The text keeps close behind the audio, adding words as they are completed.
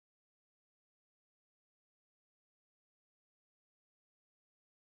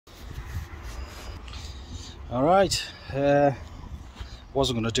Alright,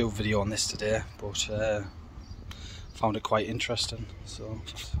 wasn't going to do a video on this today, but found it quite interesting. So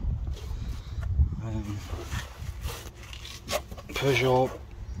Peugeot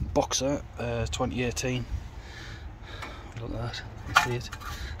Boxer 2018. Look at that, you see it?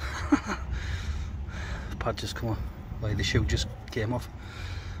 Pad just come off, like the shoe just came off.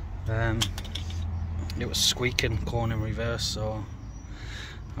 It was squeaking going in reverse, so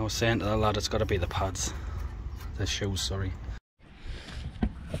I was saying to the lad it's got to be the pads, the shoes, sorry.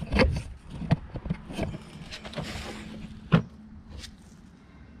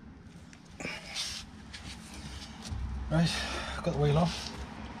 Right, I've got the wheel off,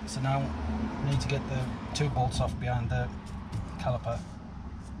 so now I need to get the two bolts off behind the caliper. I'm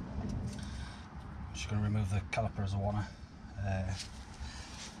just going to remove the caliper as I want to.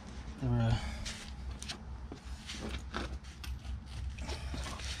 They were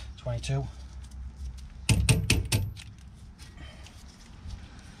 22.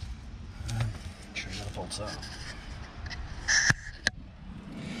 Sure you got the bolts out.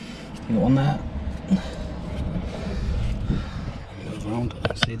 You got one there. Move around.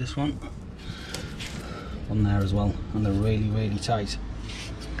 See this one? One there as well, and they're really tight.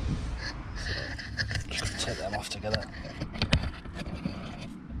 Just take them off together.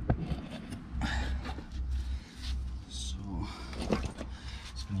 So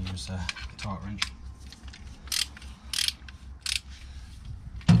just going to use a torque wrench.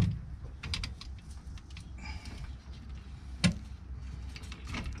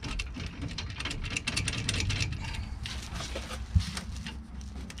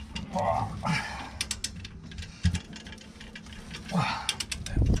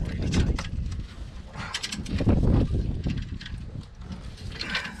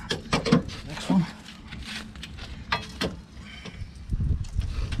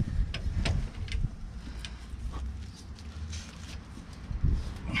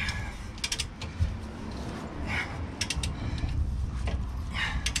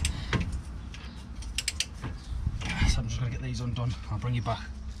 I'm just going to get these undone. I'll bring you back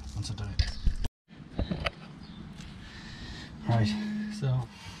once I've done it. Right, so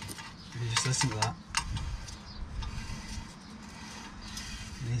you just listen to that.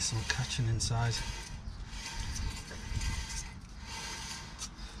 There's some catching inside.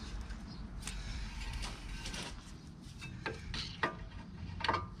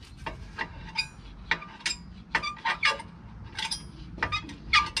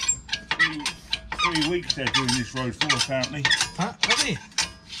 Three weeks they're doing this road for, apparently. Huh? Have they?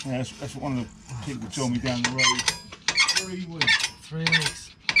 Yeah, that's what one of the people told me down the road. 3 weeks. 3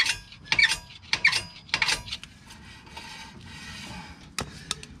 weeks.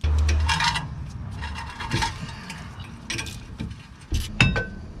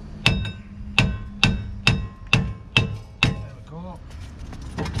 There we go.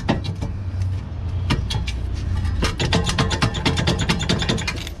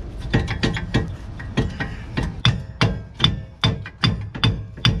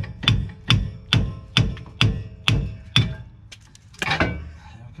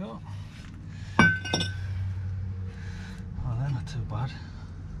 Oh, they're not too bad.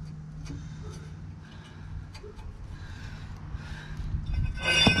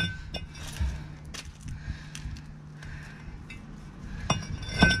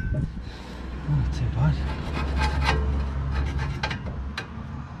 Not too bad.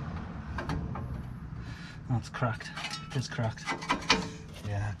 That's cracked. It is cracked.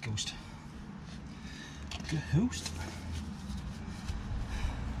 Yeah, goosed. Goosed.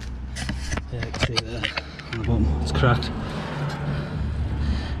 Yeah, you can see there on the bottom, it's cracked.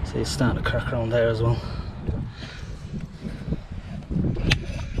 See, it's starting to crack around there as well.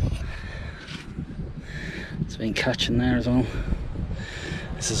 It's been catching there as well.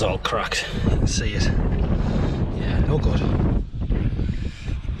 This is all cracked, you can see it. Yeah, no good.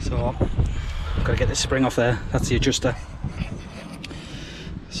 So, I've got to get this spring off there, that's the adjuster.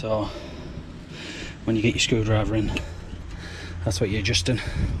 So, when you get your screwdriver in, that's what you're adjusting.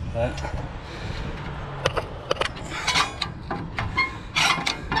 There.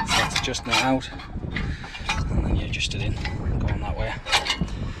 So that's adjusting it out, and then you adjust it in, going that way.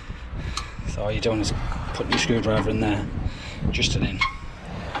 So all you're doing is putting your screwdriver in there, adjust it in,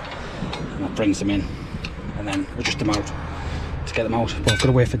 and that brings them in, and then adjust them out to get them out. But I've got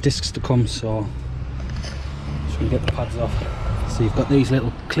to wait for discs to come, so just going to get the pads off. So you've got these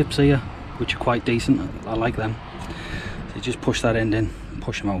little clips here, which are quite decent, I like them. So you just push that end in, and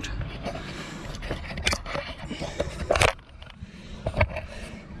push them out.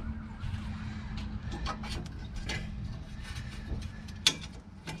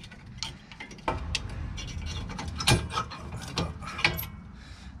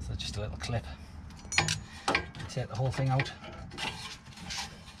 take the whole thing out.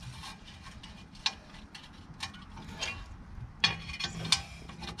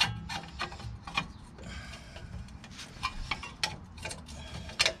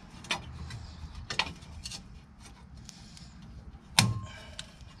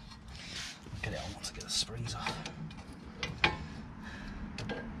 Get it on once I get the springs off.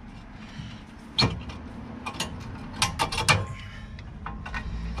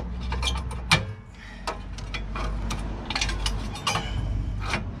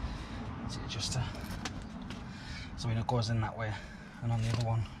 So it goes in that way, and on the other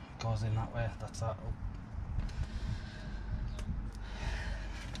one it goes in that way. That's that.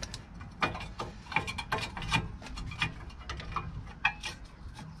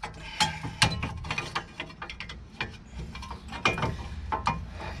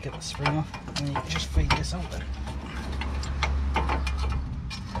 Get the spring off, and you can just feed this out there.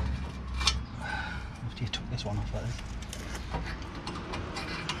 After you took this one off like this.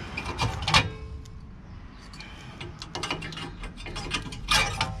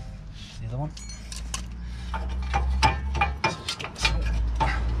 The other one. So just get this out.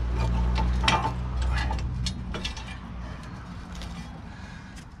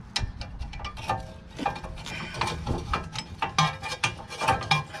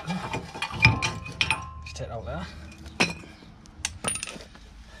 Just take it out there.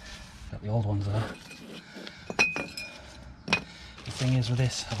 Got the old ones there. The thing is with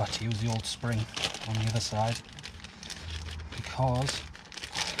this, I've had to use the old spring on the other side because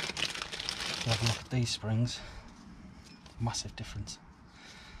if you have a look at these springs, massive difference.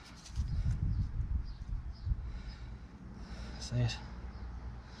 See it?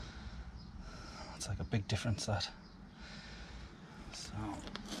 It's like a big difference that. So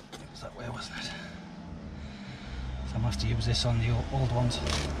it was that way, wasn't it? So I'm gonna have to use this on the old ones.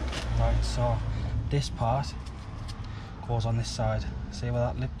 Right, so this part goes on this side. See where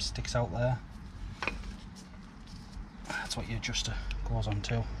that lip sticks out there? That's what your adjuster goes on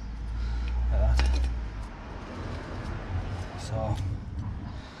to. Like that. So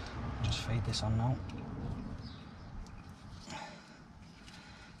just feed this on now.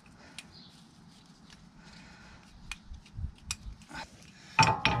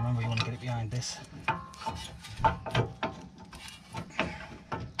 Remember, you want to get it behind this.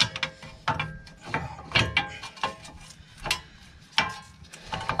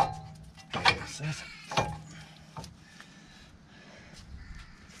 That's it.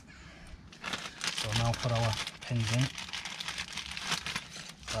 So now put our pins in.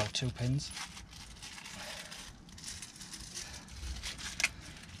 Our 2 pins.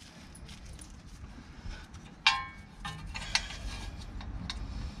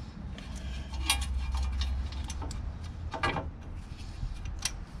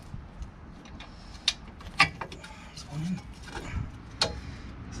 There's one in.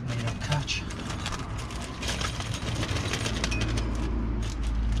 There's a little catch.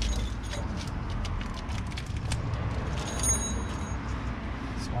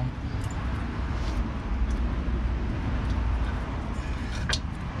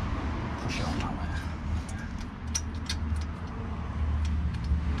 Push it on that way.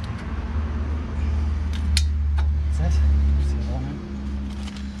 That's it. Let's get one in.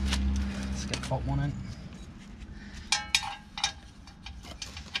 Let's get the top one in.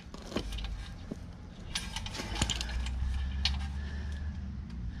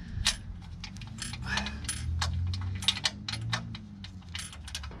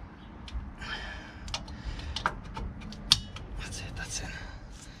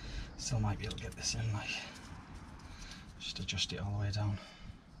 Still might be able to get this in, like, just adjust it all the way down.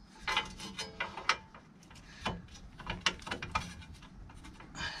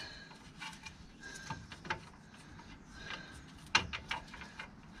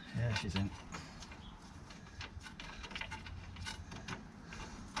 Yeah, she's in.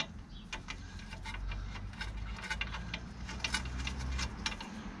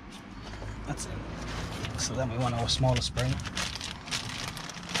 That's it. So then we want our smaller spring.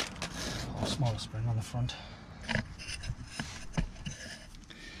 Smaller spring on the front. That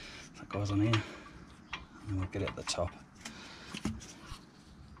goes on here, and we'll get it at the top.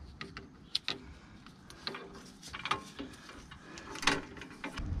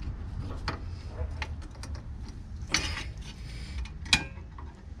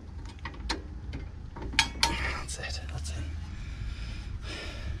 That's it. That's it.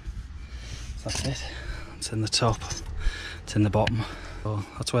 So that's it. It's in the top. It's in the bottom. So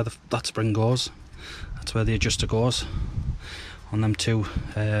that's where that spring goes. That's where the adjuster goes on them 2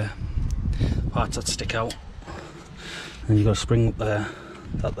 parts that stick out. And you've got a spring up there,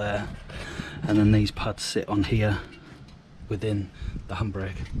 that there, and then these pads sit on here within the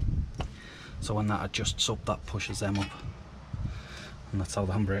handbrake. So when that adjusts up, that pushes them up, and that's how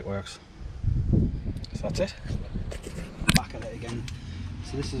the handbrake works. So that's it. Back at it again.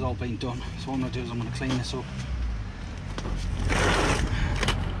 So this has all been done. So what I'm going to do is I'm going to clean this up.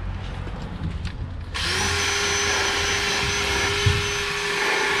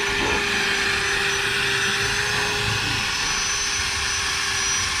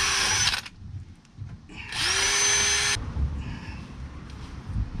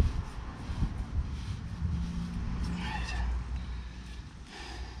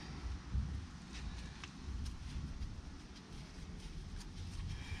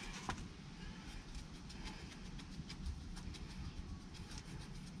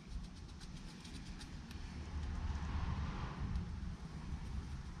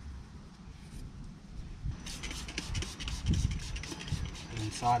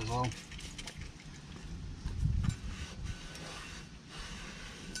 Inside as well.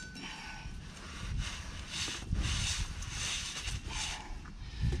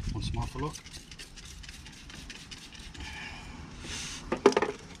 Once more for a look.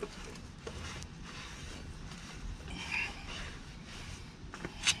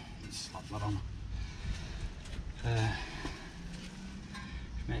 Slap that on.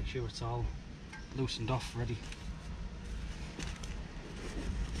 Make sure it's all loosened off, ready.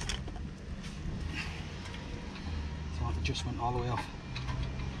 Adjustment all the way off.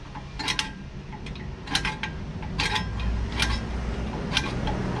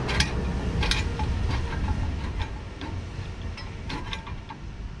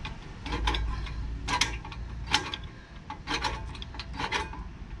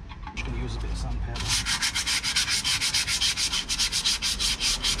 Just going to use a bit of sandpaper.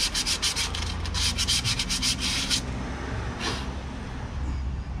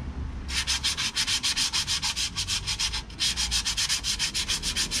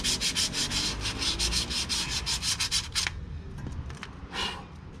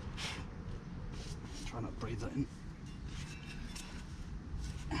 Try not to breathe that in.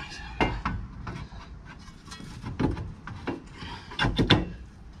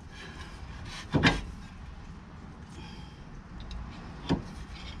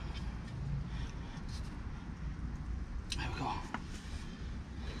 There we go.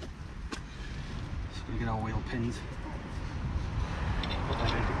 Just going to get our wheel pins. Put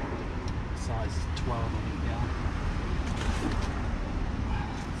that in. Size 12, I think, yeah.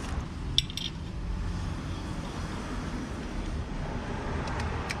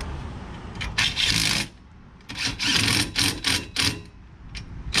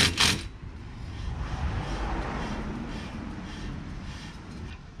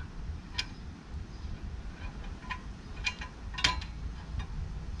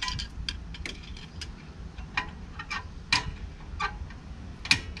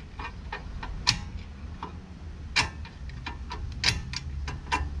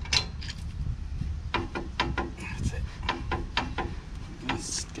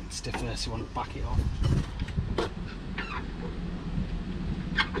 Stiff there, so you want to back it off.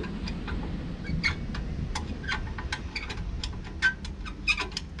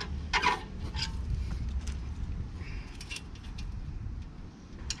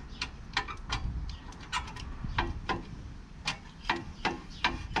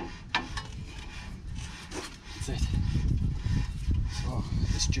 That's it. So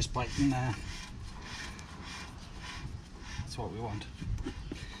it's just biting there. That's what we want.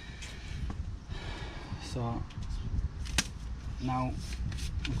 So now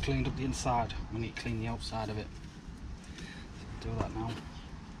we've cleaned up the inside, we need to clean the outside of it. So do that now.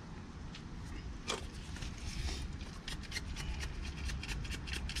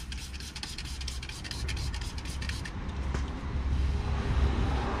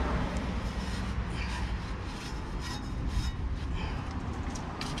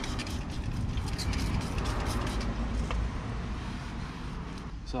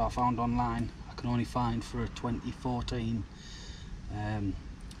 So I found online, I can only find for a 2014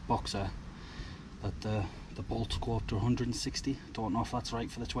 Boxer that the bolts go up to 160. Don't know if that's right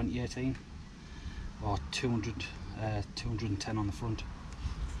for the 2018, or 210 on the front.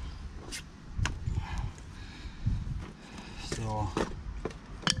 So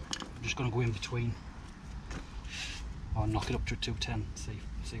I'm just going to go in between, or knock it up to 210. See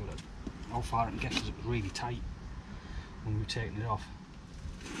how far it can get, because it was really tight when we were taking it off.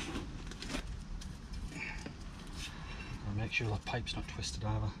 And make sure that pipe's not twisted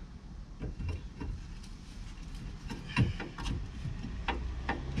either.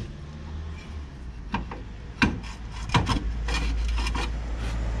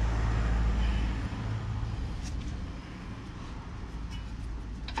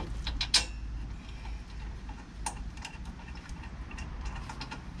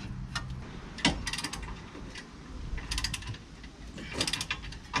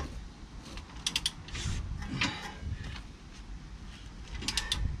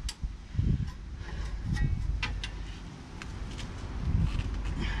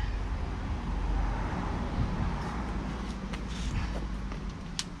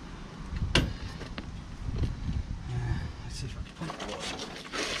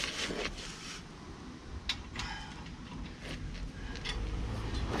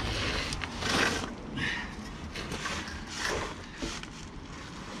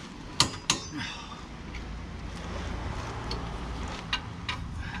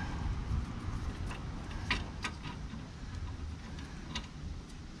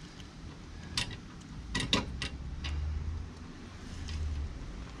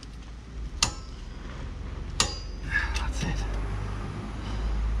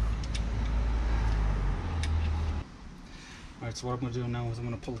 Right, so what I'm going to do now is I'm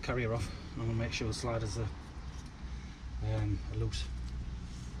going to pull the carrier off and I'm going to make sure the sliders are loose.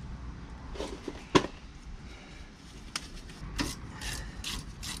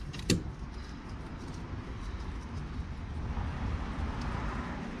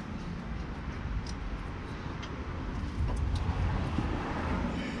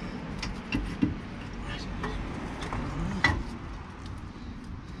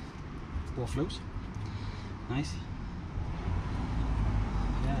 Both loose. Nice.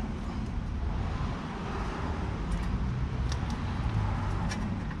 Yeah.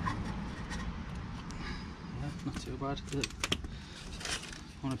 Yeah, not too bad. Good.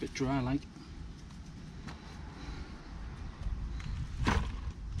 On a bit dry like.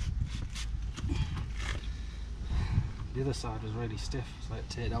 The other side was really stiff, so I had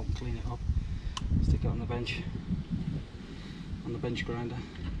to take it out and clean it up. Stick it on the bench grinder.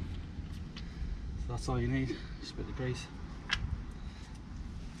 So that's all you need, just a bit of grease.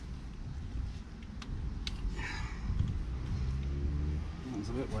 That was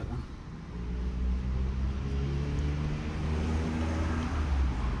a bit wet then.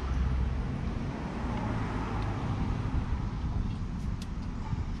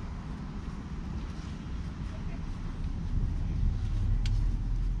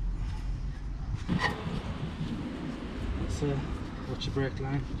 Watch the brake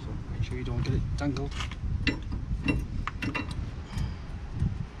line, so make sure you don't get it tangled.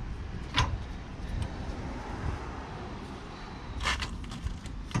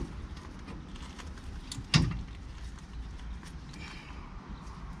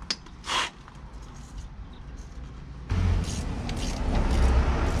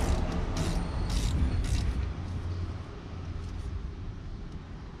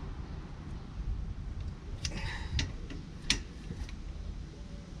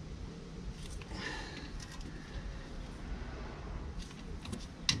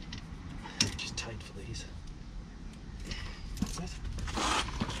 That's it.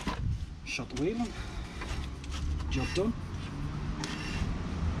 Shut the wheel on. Job done.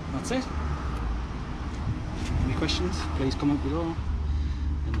 That's it. Any questions, please comment below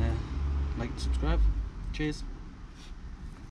and like and subscribe. Cheers.